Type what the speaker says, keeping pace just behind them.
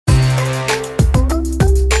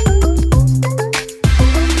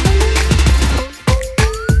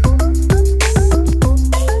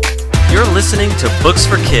to Books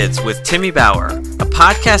for Kids with Timmy Bauer, a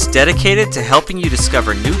podcast dedicated to helping you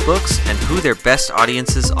discover new books and who their best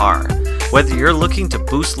audiences are. Whether you're looking to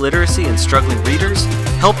boost literacy in struggling readers,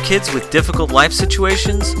 help kids with difficult life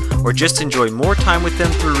situations, or just enjoy more time with them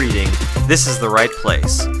through reading, this is the right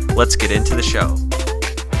place. Let's get into the show.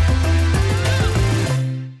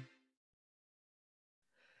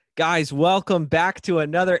 Guys, welcome back to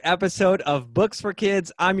another episode of Books for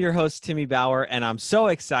Kids. I'm your host, Timmy Bauer, and I'm so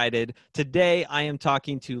excited. Today, I am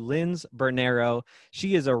talking to Lindsay Bernero.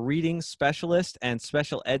 She is a reading specialist and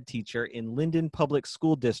special ed teacher in Linden Public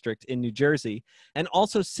School District in New Jersey, and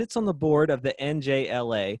also sits on the board of the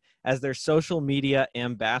NJLA as their social media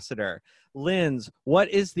ambassador. Lindsay, what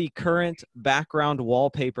is the current background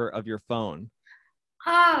wallpaper of your phone?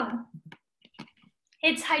 Oh,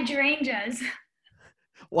 it's hydrangeas.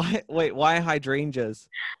 Why hydrangeas?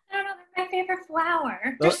 I don't know, they're my favorite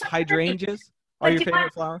flower. Those hydrangeas are your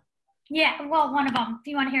favorite flower? Yeah, well, one of them. If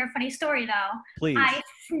you want to hear a funny story, though. Please. I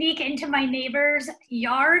sneak into my neighbor's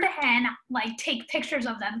yard and, take pictures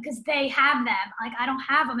of them because they have them. I don't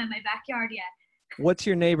have them in my backyard yet. What's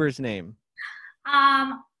your neighbor's name?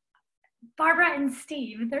 Barbara and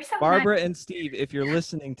Steve. They're so Barbara nice. and Steve, if you're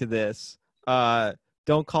listening to this,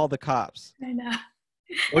 don't call the cops. I know.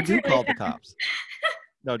 Or do call the cops.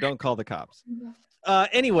 No, don't call the cops.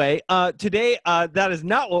 Anyway, today, that is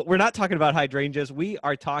not what we're not talking about hydrangeas. We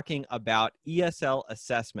are talking about ESL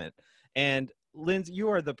assessment. And Lindsay, you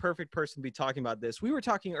are the perfect person to be talking about this. We were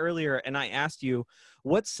talking earlier and I asked you,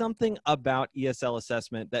 what's something about ESL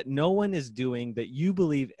assessment that no one is doing that you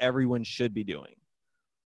believe everyone should be doing?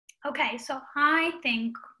 Okay, so I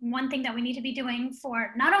think one thing that we need to be doing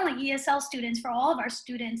for not only ESL students, for all of our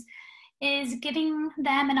students, is giving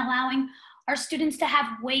them and allowing our students to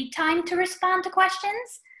have wait time to respond to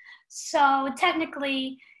questions. So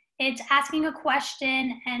technically, it's asking a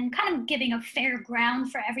question and kind of giving a fair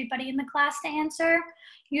ground for everybody in the class to answer.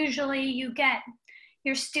 Usually you get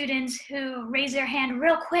your students who raise their hand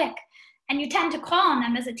real quick, and you tend to call on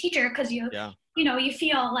them as a teacher because you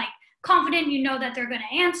feel confident, you know that they're going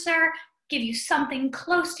to answer, give you something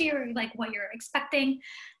close to your, what you're expecting.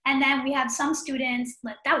 And then we have some students,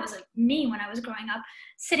 that was me when I was growing up,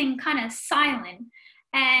 sitting kind of silent.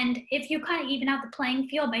 And if you kind of even out the playing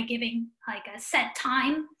field by giving a set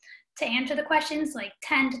time to answer the questions,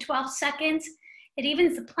 10 to 12 seconds, it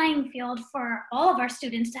evens the playing field for all of our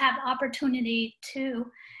students to have the opportunity to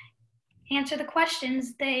answer the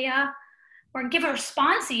questions or give a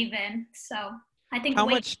response even. So I think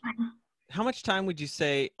How much time would you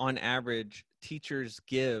say on average teachers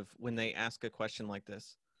give when they ask a question like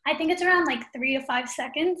this? I think it's around 3 to 5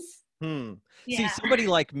 seconds. Yeah. See, Yeah. somebody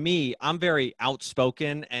like me, I'm very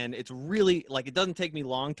outspoken, and it's really it doesn't take me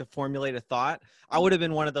long to formulate a thought. I would have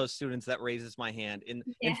been one of those students that raises my hand.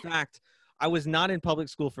 In fact, I was not in public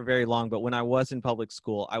school for very long, but when I was in public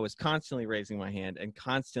school, I was constantly raising my hand and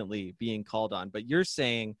constantly being called on. But you're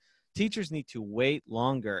saying teachers need to wait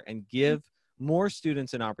longer and give more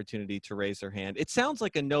students an opportunity to raise their hand. It sounds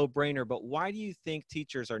like a no-brainer, but why do you think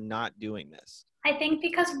teachers are not doing this? I think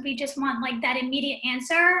because we just want that immediate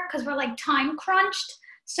answer because we're time crunched.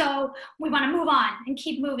 So we want to move on and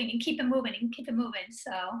keep moving and keep it moving and keep it moving.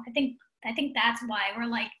 So I think that's why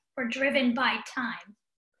we're driven by time.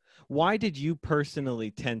 Why did you personally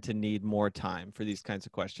tend to need more time for these kinds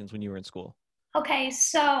of questions when you were in school? Okay,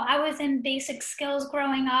 so I was in basic skills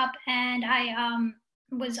growing up, and I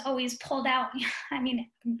was always pulled out. I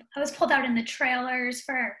was pulled out in the trailers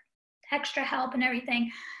for extra help and everything.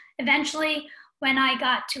 Eventually, when I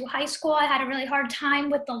got to high school, I had a really hard time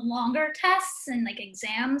with the longer tests and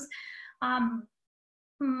exams.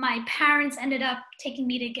 My parents ended up taking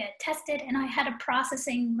me to get tested, and I had a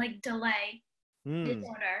processing delay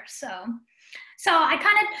disorder. So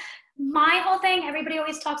my whole thing, everybody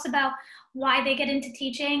always talks about why they get into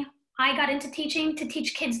teaching. I got into teaching to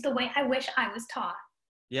teach kids the way I wish I was taught.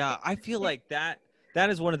 Yeah, I feel like that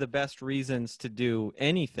is one of the best reasons to do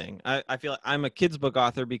anything. I feel like I'm a kids book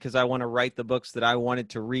author because I want to write the books that I wanted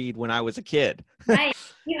to read when I was a kid. Right.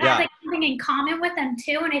 You have something in common with them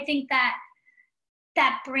too. And I think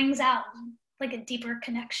that brings out a deeper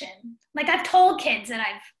connection. I've told kids that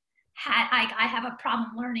I have a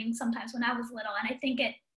problem learning sometimes when I was little, and I think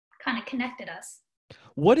it kind of connected us.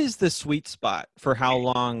 What is the sweet spot for how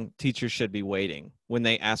long teachers should be waiting when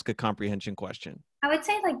they ask a comprehension question? I would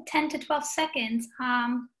say 10 to 12 seconds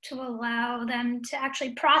to allow them to actually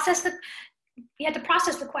you have to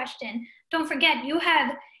process the question. Don't forget, you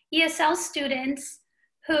have ESL students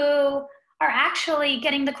who are actually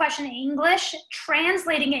getting the question in English,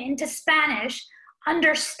 translating it into Spanish,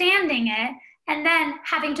 understanding it, and then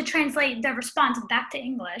having to translate the response back to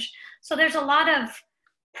English. So there's a lot of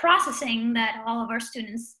processing that all of our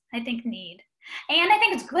students, I think, need. And I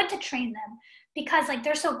think it's good to train them because like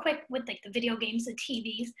they're so quick with like the video games, the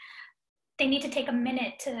TVs. They need to take a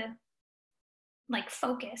minute to like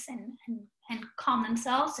focus and calm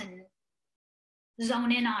themselves and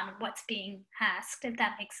zone in on what's being asked, if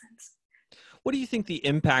that makes sense. What do you think the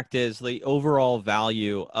impact is, the overall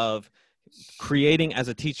value of creating as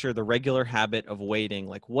a teacher the regular habit of waiting?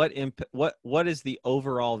 Like what is the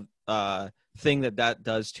overall thing that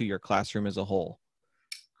does to your classroom as a whole?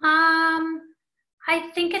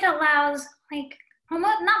 I think it allows like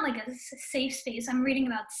almost not like a safe space. I'm reading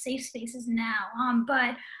about safe spaces now,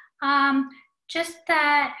 but just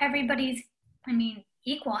that everybody's, I mean,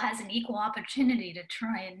 equal has an equal opportunity to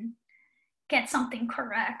try and get something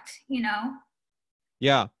correct, you know?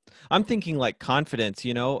 Yeah, I'm thinking like confidence,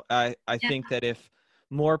 you know, I think that if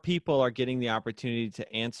more people are getting the opportunity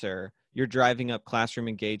to answer, you're driving up classroom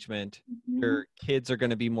engagement. Mm-hmm. Your kids are going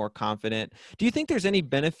to be more confident. Do you think there's any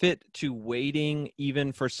benefit to waiting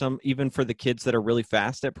even for the kids that are really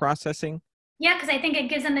fast at processing? Yeah, because I think it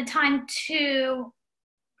gives them the time to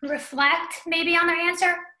reflect maybe on their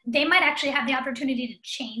answer. They might actually have the opportunity to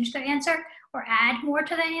change their answer or add more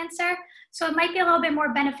to the answer. So it might be a little bit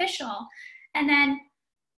more beneficial. And then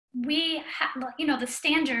we have, you know, the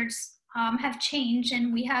standards have changed,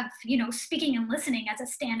 and we have, you know, speaking and listening as a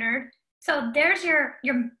standard. So there's your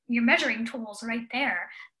measuring tools right there.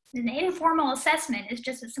 An informal assessment is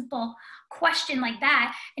just a simple question like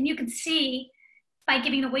that, and you can see by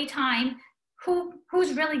giving the wait time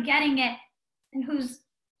who's really getting it and who's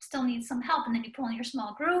still needs some help, and then you pull in your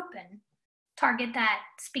small group and target that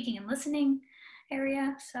speaking and listening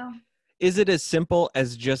area. So is it as simple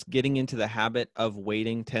as just getting into the habit of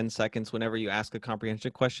waiting 10 seconds whenever you ask a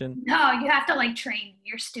comprehension question? No, you have to like train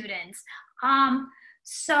your students.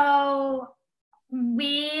 So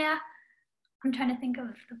I'm trying to think of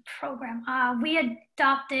the program. We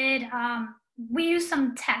adopted, we used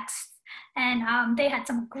some texts, and they had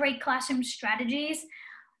some great classroom strategies.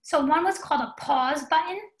 So one was called a pause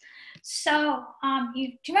button. So do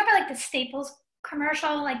you remember like the Staples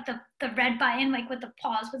commercial, like the red button, like with the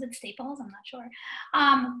pause? Was it Staples? I'm not sure.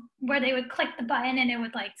 Where they would click the button and it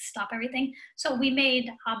would like stop everything. So we made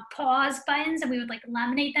pause buttons, and we would like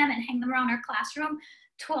laminate them and hang them around our classroom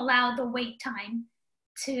to allow the wait time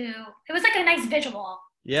it was like a nice visual.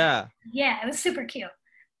 Yeah. Yeah, it was super cute.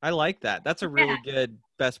 I like that. That's a really good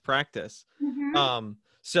best practice. Mm-hmm.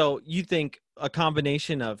 So you think a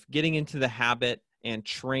combination of getting into the habit and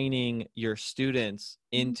training your students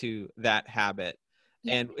into that habit.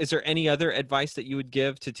 Yeah. And is there any other advice that you would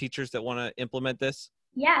give to teachers that want to implement this?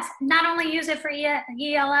 Yes, not only use it for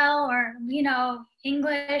ELL or, you know,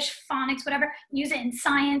 English, phonics, whatever, use it in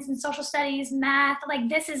science and social studies, math. Like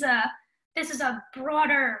this is a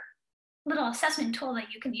broader little assessment tool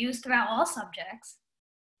that you can use throughout all subjects.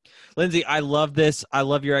 Lindsay, I love this. I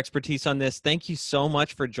love your expertise on this. Thank you so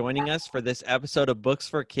much for joining us for this episode of Books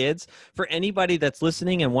for Kids. For anybody that's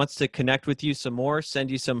listening and wants to connect with you some more, send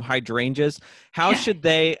you some hydrangeas, how should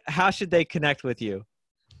they connect with you?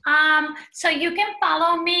 So you can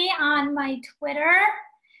follow me on my Twitter,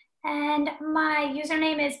 and my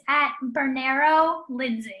username is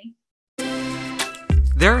 @BerneroLindsay.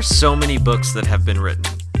 There are so many books that have been written.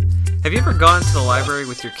 Have you ever gone to the library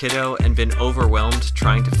with your kiddo and been overwhelmed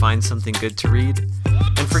trying to find something good to read?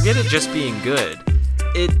 And forget it just being good.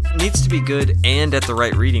 It needs to be good and at the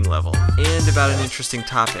right reading level, and about an interesting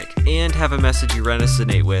topic, and have a message you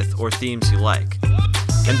resonate with or themes you like.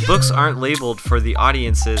 And books aren't labeled for the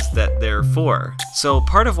audiences that they're for. So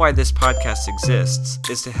part of why this podcast exists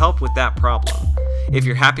is to help with that problem. If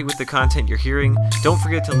you're happy with the content you're hearing, don't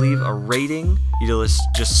forget to leave a rating. You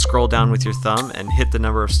just scroll down with your thumb and hit the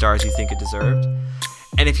number of stars you think it deserved.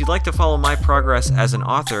 And if you'd like to follow my progress as an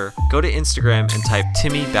author, go to Instagram and type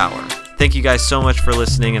Timmy Bauer. Thank you guys so much for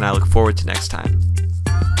listening, and I look forward to next time.